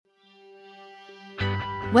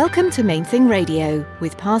Welcome to Main Thing Radio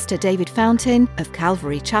with Pastor David Fountain of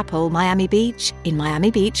Calvary Chapel, Miami Beach, in Miami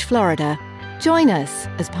Beach, Florida. Join us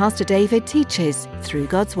as Pastor David teaches through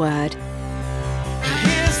God's Word.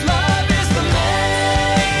 His love is the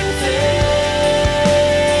main thing.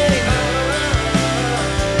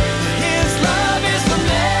 His love is the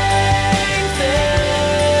main thing.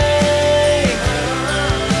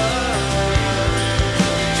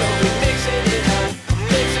 So we mixing it up,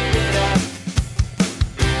 mixing it up.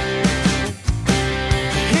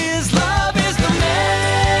 His love is the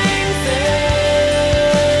main thing.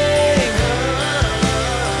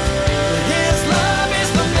 His love is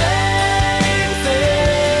the main thing.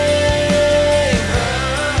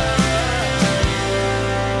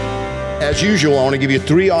 As usual, I want to give you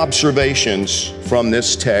 3 observations from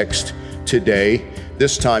this text today.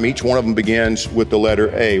 This time, each one of them begins with the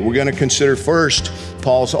letter A. We're going to consider first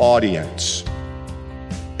Paul's audience.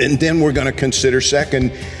 And then we're going to consider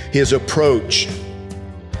second, his approach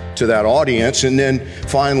to that audience. And then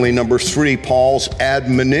finally, number 3, Paul's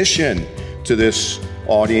admonition to this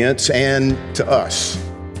audience and to us.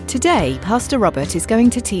 Today, Pastor Robert is going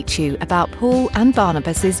to teach you about Paul and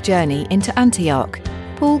Barnabas' journey into Antioch.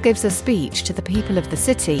 Paul gives a speech to the people of the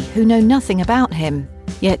city who know nothing about him,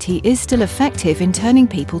 yet he is still effective in turning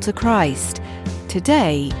people to Christ.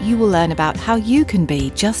 Today, you will learn about how you can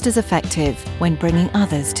be just as effective when bringing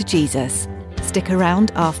others to Jesus. Stick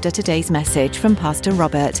around after today's message from Pastor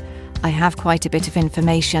Robert. I have quite a bit of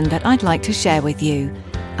information that I'd like to share with you.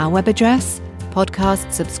 Our web address,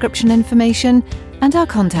 podcast subscription information, and our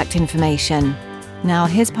contact information. Now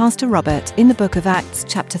here's Pastor Robert in the book of Acts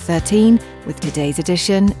chapter 13 with today's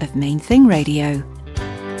edition of Main Thing Radio.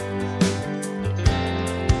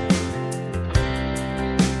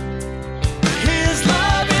 His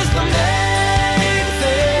love is the main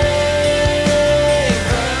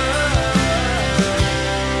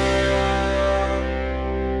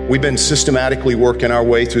thing. We've been systematically working our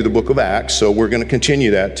way through the book of Acts, so we're going to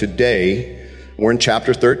continue that today. We're in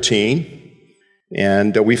chapter 13.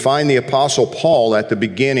 And we find the Apostle Paul at the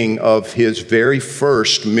beginning of his very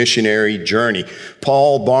first missionary journey.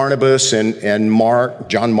 Paul, Barnabas, and Mark,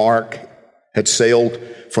 John Mark, had sailed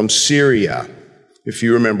from Syria. If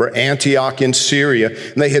you remember, Antioch in Syria.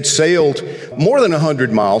 And they had sailed more than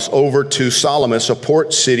 100 miles over to Salamis, a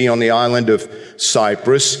port city on the island of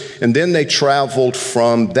Cyprus. And then they traveled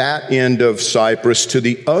from that end of Cyprus to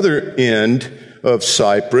the other end of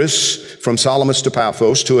Cyprus, from Salamis to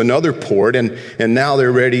Paphos to another port, and now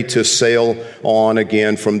they're ready to sail on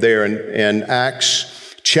again from there. And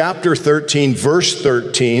Acts chapter 13, verse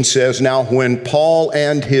 13 says, "Now when Paul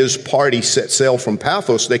and his party set sail from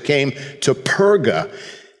Paphos, they came to Perga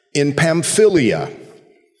in Pamphylia.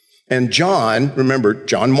 And John, remember,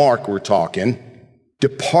 John Mark we're talking,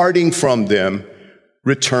 departing from them,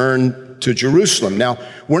 returned to Jerusalem." Now,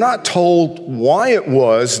 we're not told why it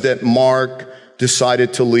was that Mark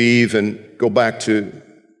decided to leave and go back to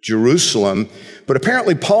Jerusalem. But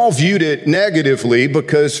apparently Paul viewed it negatively,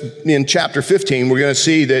 because in chapter 15, we're going to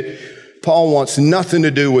see that Paul wants nothing to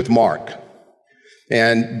do with Mark.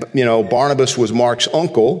 And, Barnabas was Mark's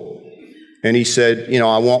uncle. And he said,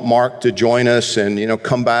 I want Mark to join us and,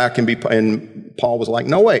 come back and and Paul was like,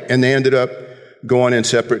 no way. And they ended up going in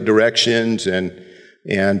separate directions.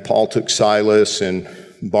 And Paul took Silas and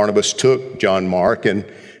Barnabas took John Mark, and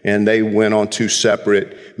they went on 2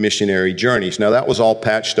 separate missionary journeys. Now, that was all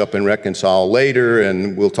patched up and reconciled later,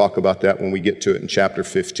 and we'll talk about that when we get to it in chapter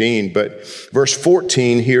 15. But verse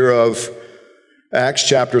 14 here of Acts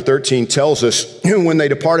chapter 13 tells us, when they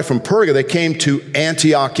departed from Perga, they came to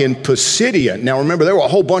Antioch in Pisidia. Now, remember, there were a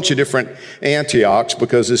whole bunch of different Antiochs,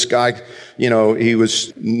 because this guy, he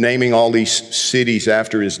was naming all these cities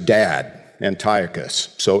after his dad,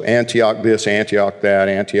 Antiochus. So Antioch this, Antioch that,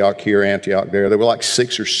 Antioch here, Antioch there. There were like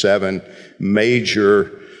 6 or 7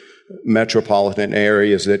 major metropolitan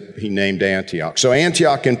areas that he named Antioch. So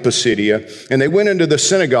Antioch in Pisidia. And they went into the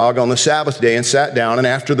synagogue on the Sabbath day and sat down. And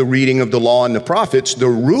after the reading of the law and the prophets, the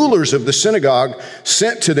rulers of the synagogue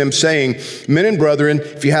sent to them, saying, "Men and brethren,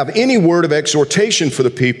 if you have any word of exhortation for the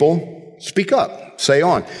people, speak up. Say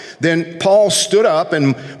on." Then Paul stood up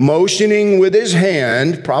and motioning with his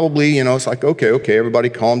hand, probably, it's like, okay, everybody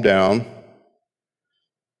calm down.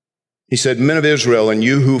 He said, "Men of Israel, and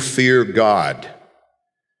you who fear God."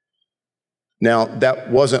 Now,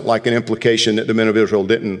 that wasn't like an implication that the men of Israel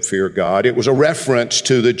didn't fear God. It was a reference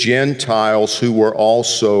to the Gentiles who were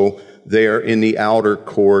also there in the outer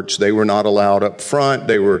courts. They were not allowed up front.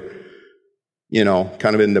 They were,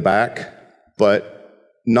 kind of in the back, but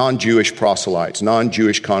non-Jewish proselytes,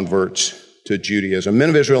 non-Jewish converts to Judaism. Men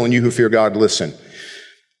of Israel, and you who fear God, listen.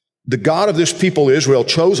 The God of this people Israel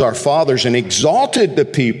chose our fathers and exalted the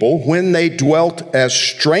people when they dwelt as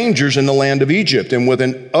strangers in the land of Egypt, and with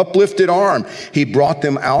an uplifted arm, he brought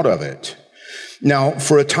them out of it. Now,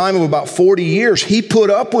 for a time of about 40 years, he put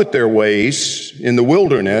up with their ways in the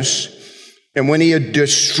wilderness. And when he had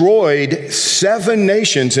destroyed 7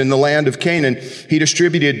 nations in the land of Canaan, he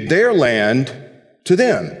distributed their land to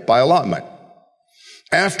them by allotment.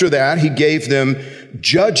 After that, he gave them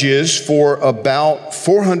judges for about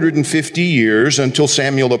 450 years until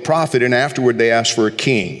Samuel the prophet, and afterward they asked for a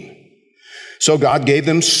king. So God gave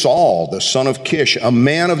them Saul, the son of Kish, a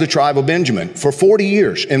man of the tribe of Benjamin, for 40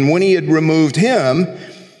 years. And when he had removed him,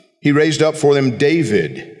 he raised up for them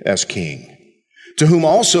David as king, to whom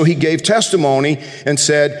also he gave testimony and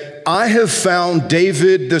said, I have found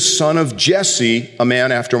David, the son of Jesse, a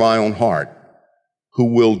man after my own heart,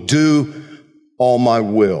 who will do all my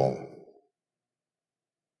will.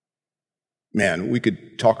 Man, we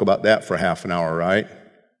could talk about that for half an hour, right?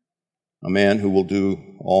 A man who will do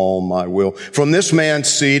all my will. From this man's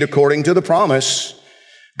seed, according to the promise,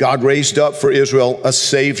 God raised up for Israel a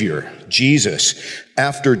Savior, Jesus,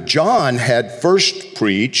 after John had first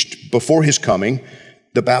preached, before his coming,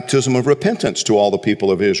 the baptism of repentance to all the people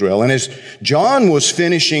of Israel. And as John was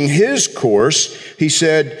finishing his course, he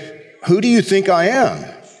said, who do you think I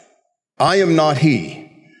am? I am not he.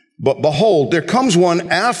 But behold, there comes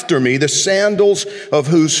one after me, the sandals of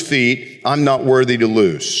whose feet I'm not worthy to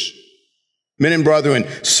loose. Men and brethren,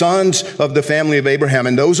 sons of the family of Abraham,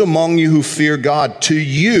 and those among you who fear God, to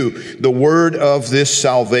you the word of this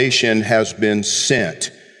salvation has been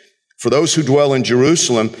sent. For those who dwell in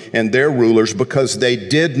Jerusalem and their rulers, because they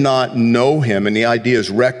did not know him, and the idea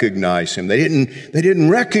is recognize him. They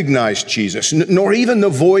didn't recognize Jesus, nor even the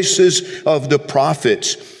voices of the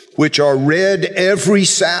prophets, which are read every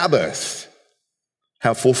Sabbath,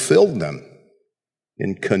 have fulfilled them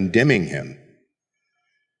in condemning him.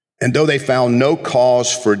 And though they found no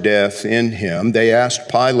cause for death in him, they asked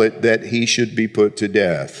Pilate that he should be put to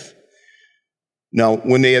death. Now,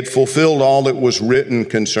 when they had fulfilled all that was written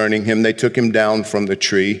concerning him, they took him down from the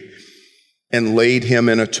tree and laid him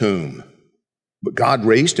in a tomb. But God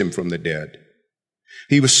raised him from the dead.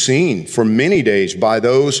 He was seen for many days by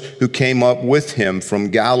those who came up with him from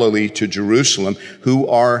Galilee to Jerusalem, who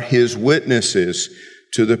are his witnesses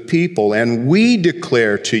to the people. And we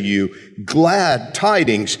declare to you glad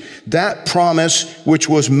tidings, that promise which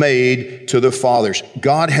was made to the fathers.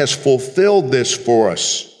 God has fulfilled this for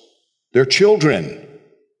us, their children,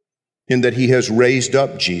 in that he has raised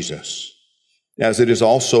up Jesus. As it is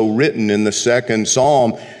also written in the 2nd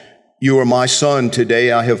Psalm, you are my son,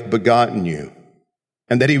 today I have begotten you.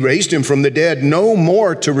 And that he raised him from the dead, no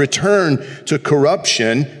more to return to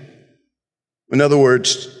corruption. In other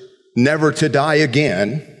words, never to die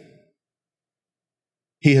again.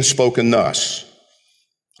 He has spoken thus,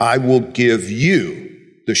 I will give you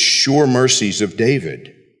the sure mercies of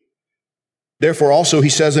David. Therefore also he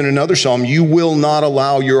says in another psalm, you will not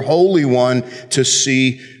allow your Holy One to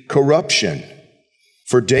see corruption.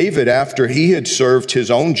 For David, after he had served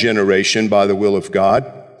his own generation by the will of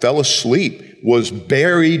God, fell asleep, was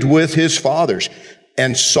buried with his fathers,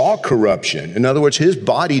 and saw corruption. In other words, his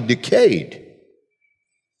body decayed.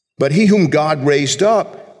 But he whom God raised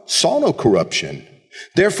up saw no corruption.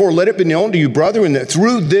 Therefore, let it be known to you, brethren, that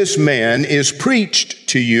through this man is preached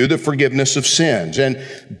to you the forgiveness of sins. And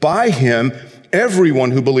by him,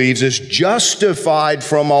 everyone who believes is justified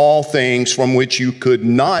from all things from which you could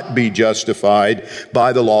not be justified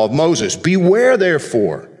by the law of Moses. Beware,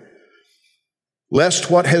 therefore,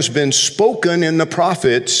 lest what has been spoken in the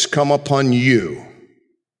prophets come upon you.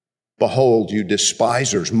 Behold, you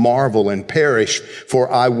despisers, marvel and perish,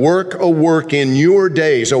 for I work a work in your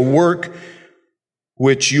days, a work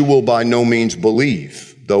which you will by no means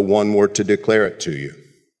believe, though one were to declare it to you.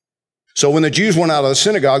 So when the Jews went out of the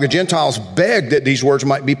synagogue, the Gentiles begged that these words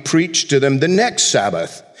might be preached to them the next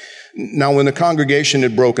Sabbath. Now, when the congregation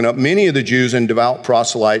had broken up, many of the Jews and devout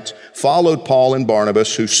proselytes followed Paul and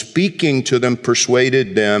Barnabas, who speaking to them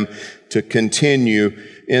persuaded them to continue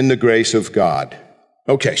in the grace of God.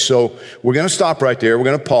 Okay, so we're going to stop right there. We're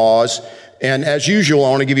going to pause. And as usual, I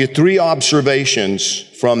want to give you 3 observations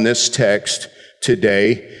from this text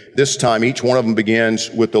today. This time, each one of them begins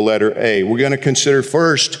with the letter A. We're going to consider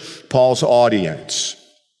first Paul's audience.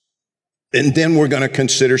 And then we're going to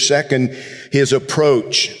consider second, his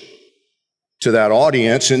approach to that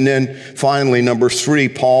audience. And then finally, number 3,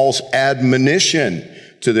 Paul's admonition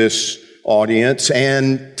to this audience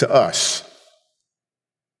and to us.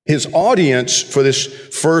 His audience for this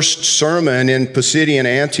first sermon in Pisidian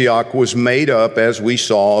Antioch was made up, as we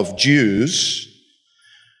saw, of Jews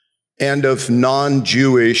and of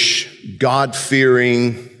non-Jewish,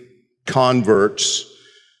 God-fearing converts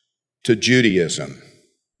to Judaism.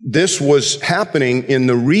 This was happening in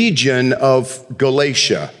the region of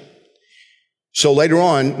Galatia. So later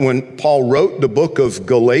on, when Paul wrote the book of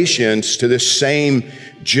Galatians to this same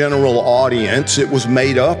general audience, it was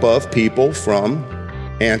made up of people from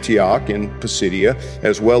Antioch and Pisidia,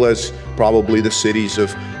 as well as probably the cities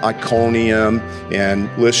of Iconium and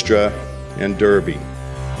Lystra and Derbe.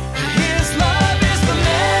 His love is the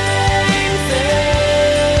main thing.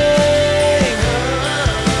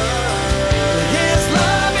 His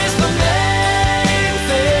love is the main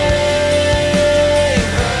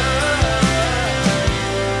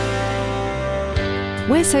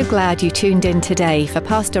thing. We're so glad you tuned in today for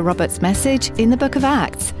Pastor Robert's message in the Book of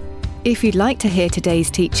Acts. If you'd like to hear today's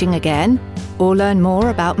teaching again, or learn more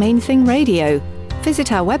about Main Thing Radio,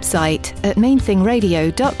 visit our website at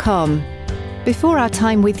mainthingradio.com. Before our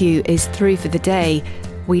time with you is through for the day,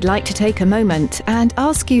 we'd like to take a moment and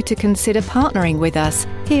ask you to consider partnering with us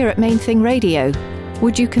here at Main Thing Radio.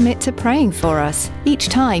 Would you commit to praying for us each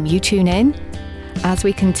time you tune in? As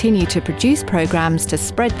we continue to produce programs to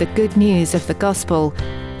spread the good news of the gospel,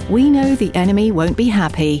 we know the enemy won't be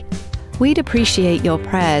happy. We'd appreciate your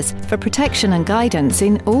prayers for protection and guidance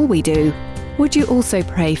in all we do. Would you also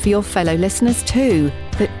pray for your fellow listeners too,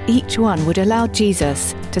 that each one would allow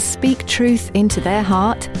Jesus to speak truth into their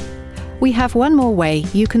heart? We have one more way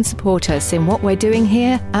you can support us in what we're doing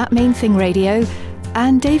here at Main Thing Radio,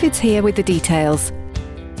 and David's here with the details.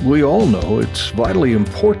 We all know it's vitally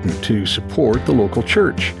important to support the local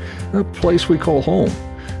church, a place we call home.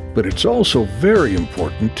 But it's also very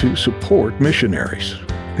important to support missionaries.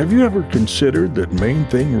 Have you ever considered that Main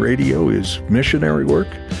Thing Radio is missionary work?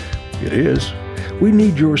 It is. We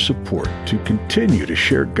need your support to continue to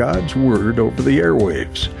share God's Word over the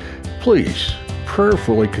airwaves. Please,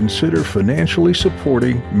 prayerfully consider financially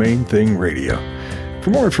supporting Main Thing Radio. For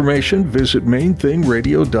more information, visit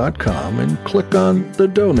mainthingradio.com and click on the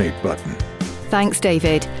Donate button. Thanks,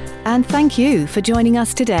 David, and thank you for joining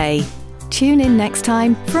us today. Tune in next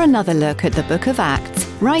time for another look at the Book of Acts,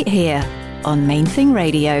 right here on Main Thing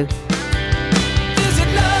Radio.